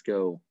tell you, let's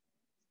go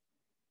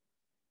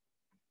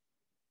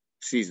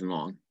season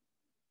long.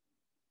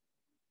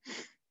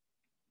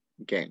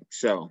 Okay,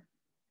 so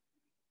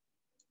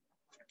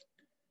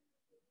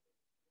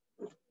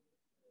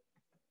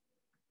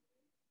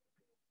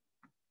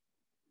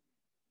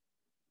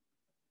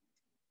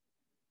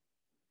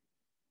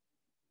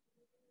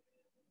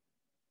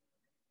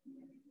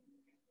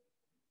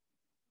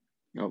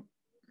nope,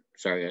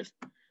 sorry guys.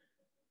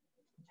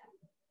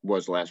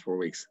 Was the last 4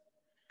 weeks.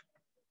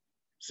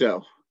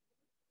 So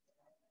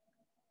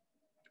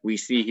we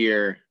see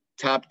here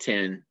top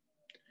 10.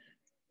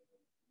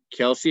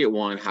 Kelsey at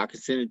 1,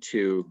 Hawkinson at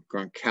 2,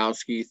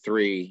 Gronkowski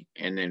 3,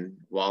 and then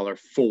Waller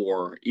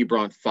 4,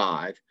 Ebron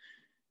 5.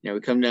 Now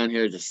we come down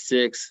here to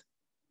 6,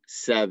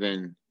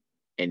 7,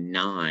 and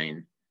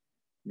 9.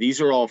 These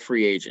are all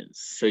free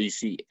agents. So you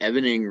see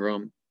Evan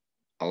Ingram.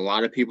 A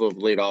lot of people have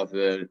laid off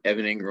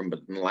Evan Ingram, but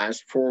in the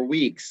last 4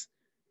 weeks,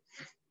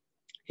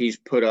 he's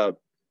put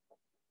up,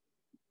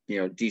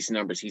 decent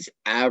numbers. He's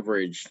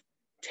averaged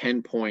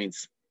 10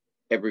 points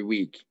every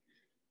week.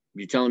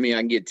 You're telling me I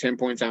can get 10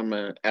 points out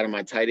of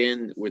my tight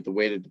end with the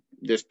way that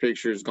this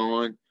picture is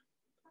gone?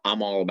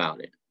 I'm all about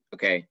it.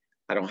 Okay.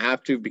 I don't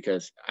have to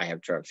because I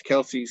have Travis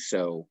Kelce.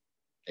 So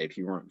if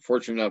you weren't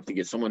fortunate enough to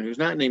get someone who's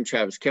not named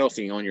Travis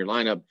Kelce on your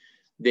lineup,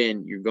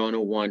 then you're going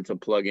to want to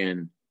plug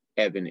in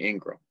Evan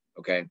Ingram.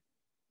 Okay.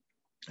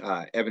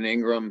 Evan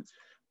Ingram,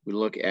 we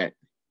look at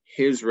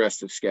his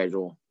rest of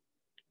schedule.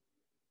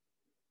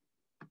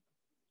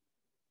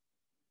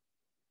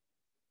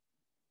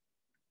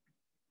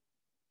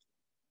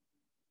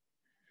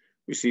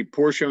 We see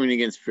poor showing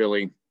against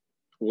Philly.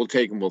 We'll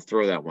take him. We'll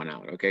throw that one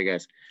out. Okay,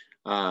 guys.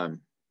 But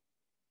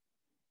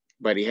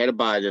he had a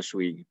bye this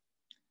week.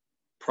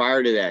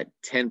 Prior to that,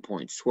 10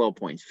 points, 12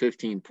 points,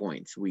 15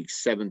 points,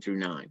 weeks 7 through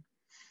 9.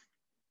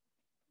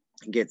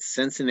 He gets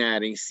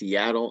Cincinnati,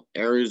 Seattle,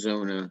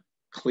 Arizona,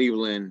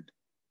 Cleveland,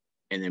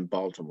 and then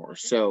Baltimore.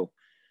 So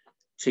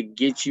to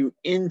get you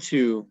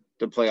into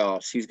the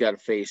playoffs, he's got to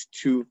face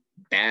 2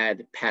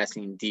 bad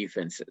passing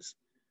defenses.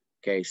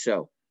 Okay,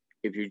 so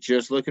if you're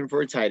just looking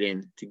for a tight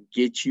end to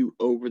get you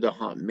over the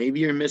hump,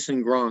 maybe you're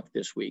missing Gronk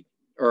this week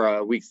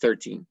or week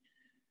 13.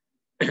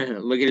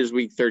 Look at his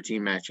week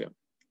 13 matchup.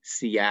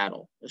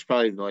 Seattle. That's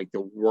probably like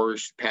the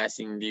worst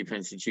passing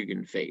defense that you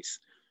can face.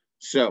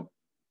 So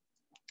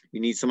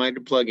you need somebody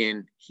to plug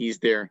in. He's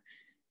there.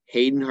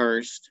 Hayden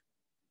Hurst,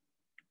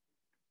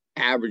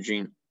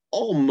 averaging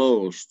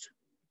almost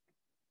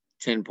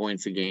 10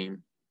 points a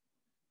game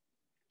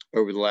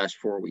over the last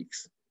 4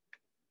 weeks.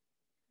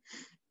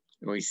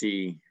 And we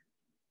see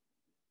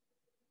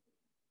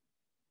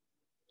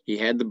he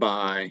had the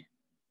bye.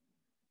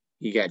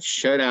 He got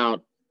shut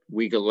out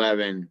week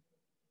 11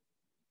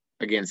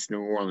 against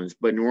New Orleans.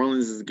 But New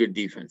Orleans is a good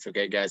defense,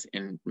 okay, guys?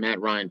 And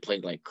Matt Ryan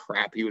played like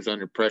crap. He was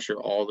under pressure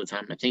all the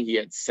time. I think he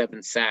had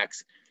 7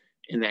 sacks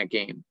in that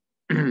game.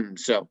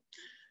 So,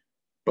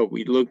 but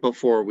we looked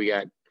before. We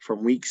got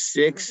from week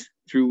 6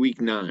 through week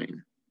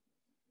 9,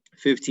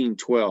 15,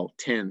 12,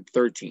 10,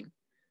 13.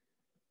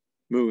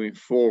 Moving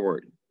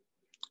forward,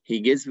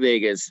 he gets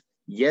Vegas.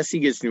 Yes, he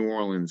gets New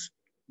Orleans,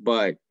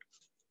 but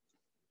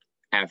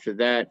after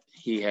that,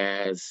 he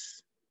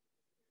has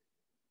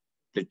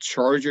the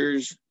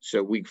Chargers.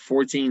 So week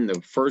 14,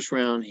 the first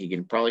round, he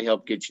can probably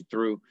help get you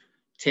through.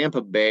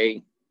 Tampa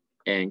Bay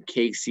and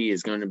KC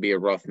is going to be a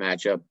rough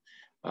matchup.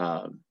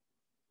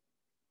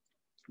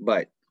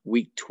 But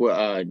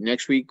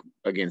next week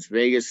against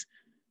Vegas,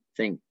 I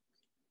think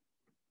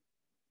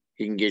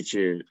he can get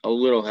you a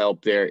little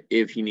help there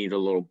if you need a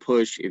little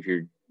push, if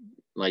you're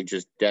like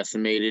just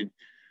decimated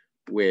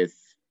with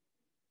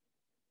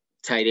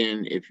tight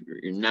end, if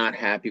you're not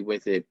happy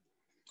with it,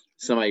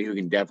 somebody who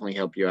can definitely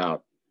help you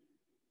out.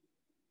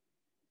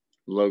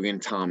 Logan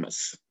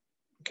Thomas.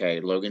 Okay,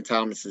 Logan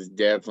Thomas is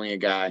definitely a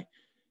guy.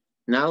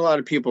 Not a lot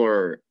of people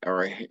are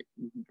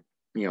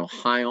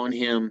high on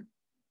him.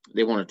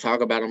 They want to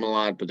talk about him a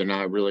lot, but they're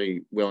not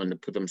really willing to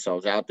put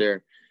themselves out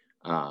there.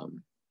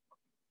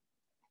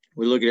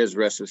 We look at his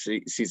rest of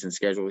season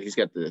schedule. He's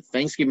got the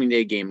Thanksgiving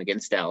Day game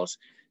against Dallas.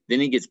 Then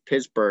he gets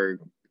Pittsburgh.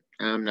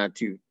 I'm not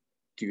too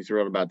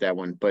thrilled about that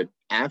one. But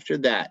after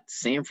that,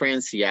 San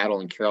Fran,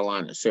 Seattle, and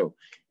Carolina. So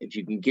if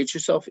you can get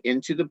yourself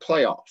into the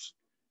playoffs,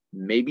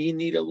 maybe you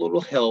need a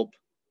little help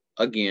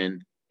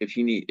again. If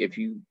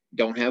you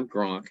don't have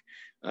Gronk,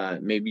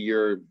 maybe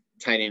your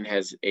tight end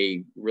has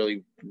a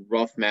really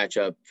rough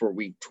matchup for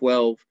week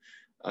 12.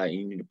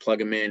 You need to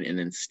plug him in and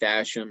then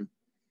stash him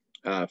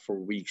for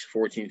weeks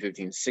 14,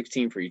 15,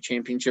 16 for your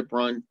championship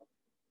run.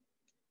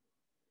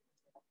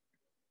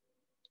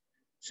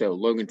 So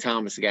Logan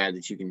Thomas, a guy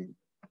that you can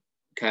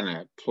kind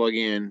of plug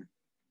in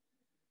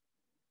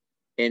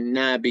and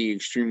not be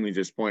extremely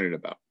disappointed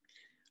about.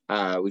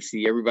 We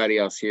see everybody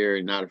else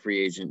here, not a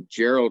free agent.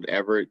 Gerald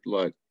Everett,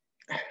 look,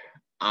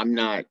 I'm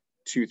not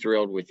too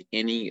thrilled with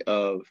any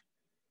of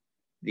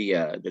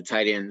the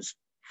tight ends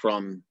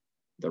from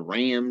the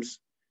Rams,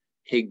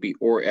 Higbee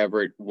or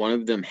Everett. One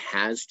of them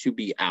has to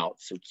be out.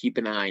 So keep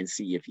an eye and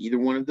see if either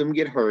one of them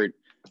get hurt.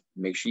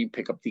 make sure you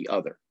pick up the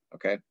other,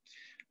 okay?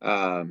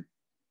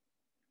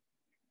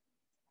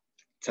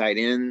 Tight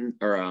end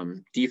or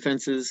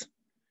defenses,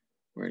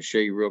 we're going to show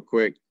you real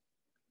quick.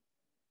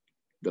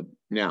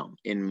 Now,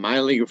 in my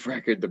league of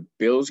record, the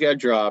Bills got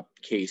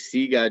dropped,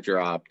 KC got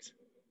dropped,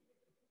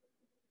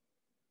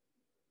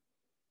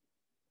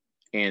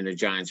 and the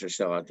Giants are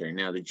still out there.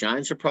 Now, the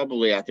Giants are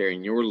probably out there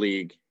in your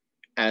league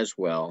as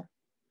well.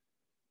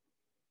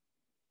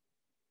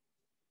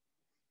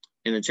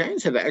 And the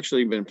Giants have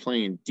actually been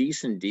playing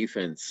decent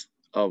defense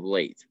of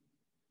late.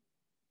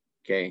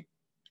 Okay.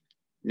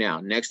 Now,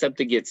 next up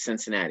to get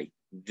Cincinnati.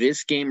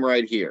 This game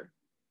right here,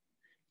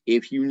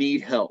 if you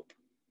need help,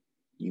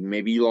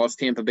 maybe you lost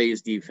Tampa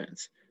Bay's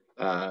defense.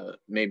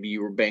 Maybe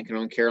you were banking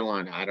on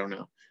Carolina. I don't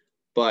know.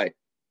 But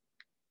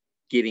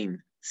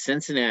getting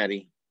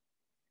Cincinnati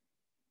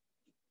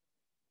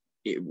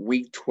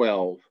week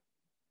 12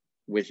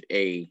 with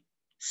a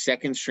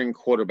second-string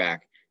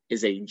quarterback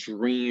is a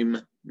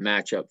dream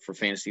matchup for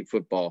fantasy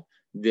football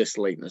this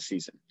late in the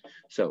season.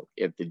 So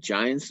if the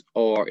Giants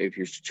if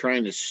you're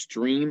trying to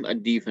stream a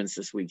defense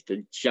this week,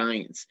 the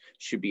Giants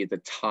should be at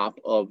the top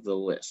of the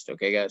list.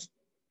 Okay, guys?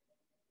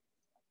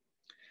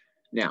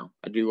 Now,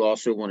 I do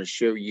also want to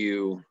show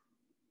you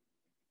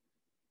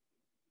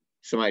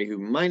somebody who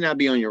might not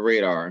be on your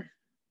radar,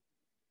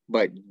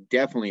 but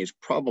definitely is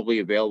probably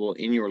available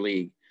in your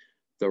league,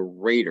 the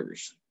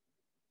Raiders.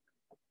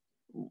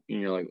 And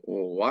you're like,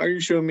 well, why are you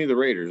showing me the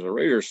Raiders? The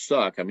Raiders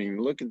suck. I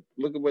mean, look at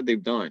what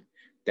they've done.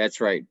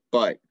 That's right.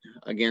 But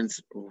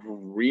against a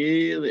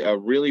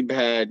really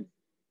bad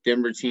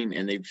Denver team,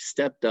 and they've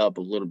stepped up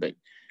a little bit.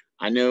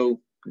 I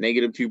know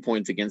 -2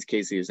 points against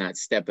KC is not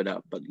stepping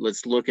up, but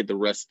let's look at the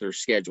rest of their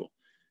schedule.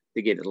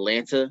 They get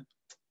Atlanta,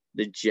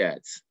 the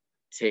Jets,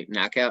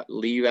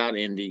 leave out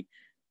Indy.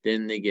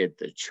 Then they get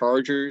the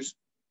Chargers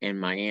and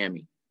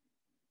Miami.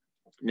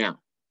 Now,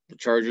 the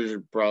Chargers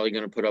are probably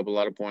going to put up a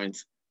lot of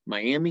points.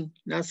 Miami,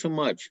 not so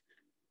much,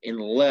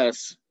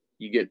 unless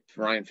you get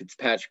Ryan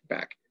Fitzpatrick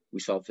back. We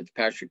saw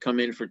Fitzpatrick come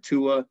in for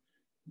Tua,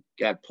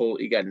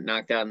 he got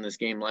knocked out in this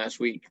game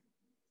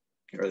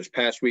this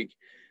past week.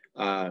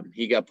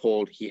 He got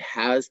pulled. He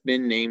has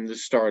been named the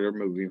starter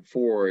moving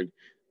forward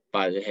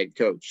by the head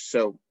coach.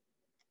 So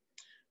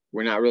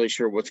we're not really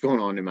sure what's going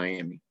on in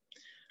Miami.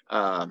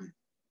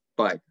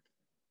 But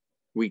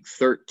week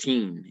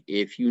 13,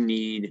 if you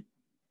need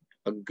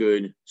a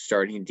good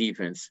starting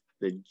defense,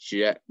 they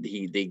get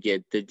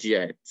the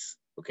Jets.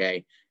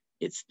 Okay,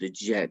 it's the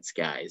Jets,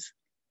 guys.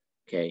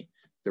 Okay,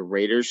 the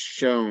Raiders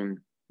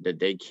shown that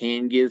they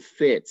can give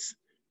fits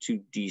to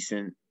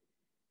decent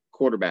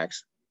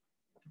quarterbacks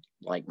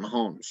like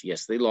Mahomes.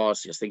 Yes, they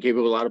lost. Yes, they gave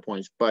up a lot of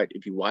points. But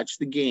if you watch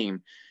the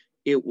game,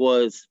 it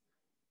was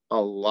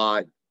a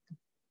lot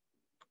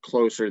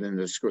closer than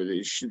the score.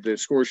 The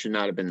score should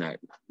not have been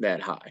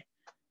that high.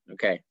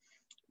 Okay.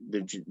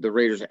 The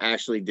Raiders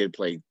actually did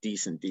play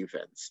decent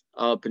defense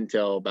up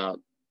until about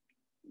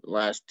the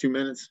last 2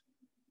 minutes.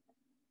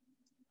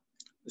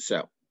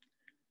 So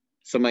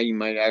somebody you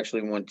might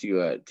actually want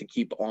to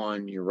keep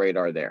on your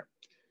radar there.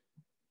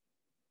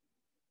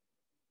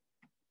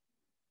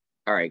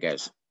 All right,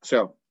 guys.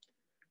 So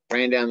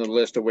ran down the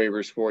list of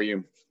waivers for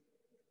you.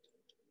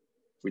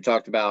 We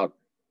talked about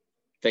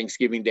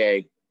Thanksgiving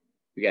Day.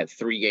 We got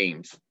 3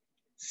 games,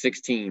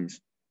 6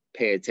 teams.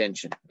 Pay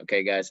attention.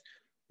 Okay, guys.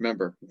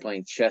 Remember, we're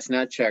playing chess,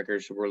 not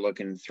checkers. We're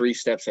looking 3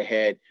 steps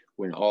ahead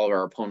when all of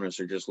our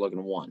opponents are just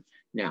looking 1.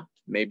 Now,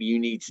 maybe you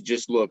need to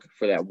just look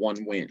for that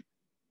 1 win.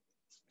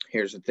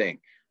 Here's the thing.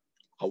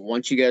 I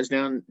want you guys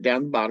down the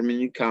bottom in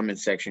the comment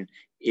section.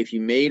 If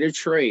you made a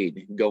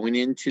trade going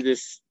into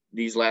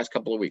these last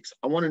couple of weeks,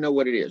 I want to know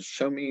what it is.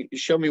 Show me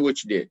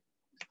what you did.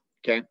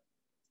 Okay.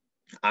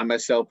 I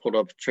myself pulled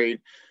up a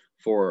trade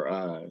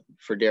for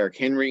Derrick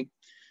Henry,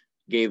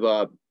 gave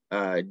up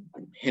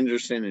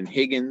Henderson and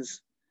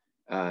Higgins.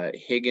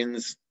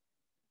 Higgins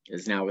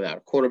is now without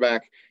a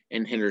quarterback,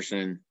 and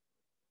Henderson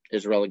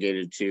is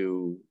relegated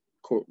to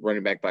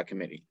running back by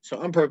committee. So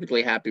I'm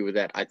perfectly happy with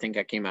that. I think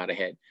I came out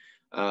ahead.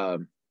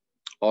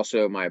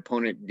 Also, my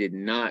opponent did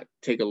not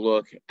take a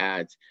look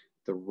at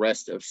the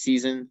rest of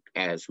season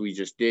as we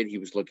just did. He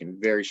was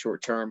looking very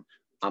short term.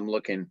 I'm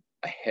looking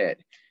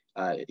ahead.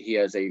 He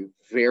has a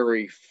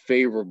very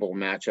favorable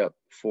matchup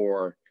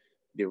for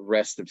the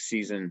rest of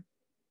season.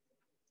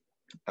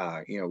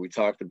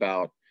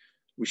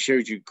 We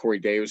showed you Corey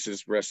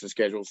Davis's rest of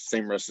schedule,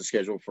 same rest of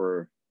schedule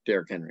for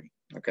Derrick Henry.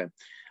 Okay.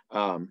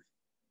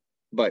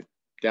 But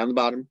down the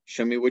bottom,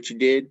 show me what you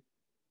did,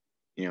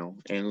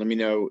 and let me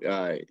know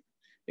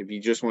if you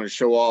just want to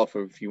show off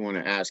or if you want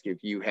to ask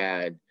if you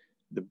had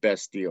the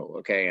best deal.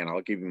 Okay. And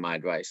I'll give you my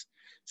advice.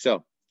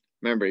 So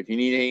remember, if you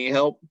need any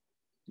help,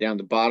 down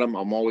the bottom,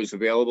 I'm always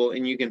available,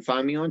 and you can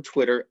find me on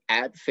Twitter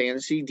at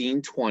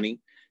FantasyDean20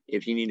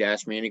 if you need to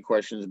ask me any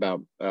questions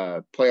about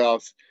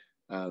playoffs,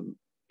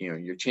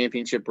 your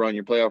championship run,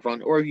 your playoff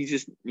run, or if you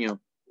just,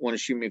 want to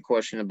shoot me a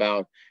question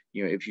about,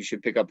 if you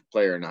should pick up a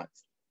player or not.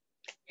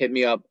 Hit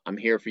me up. I'm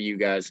here for you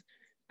guys.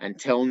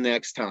 Until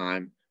next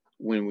time,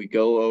 when we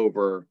go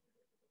over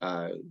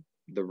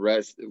the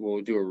rest,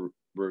 we'll do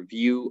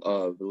review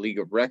of the League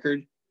of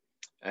Record,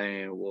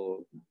 and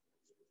we'll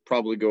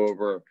probably go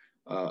over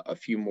a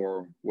few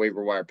more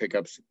waiver wire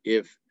pickups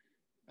if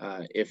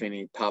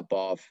any pop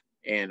off,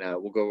 and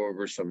we'll go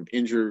over some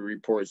injury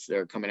reports that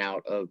are coming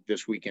out of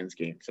this weekend's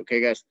games. Okay,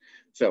 guys?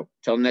 So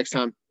till next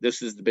time, this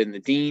has been the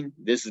Dean.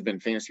 This has been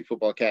Fantasy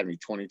Football Academy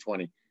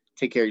 2020.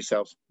 Take care of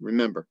yourselves.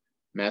 Remember,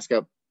 mask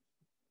up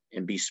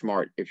and be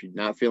smart. If you're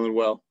not feeling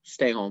well,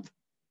 stay home.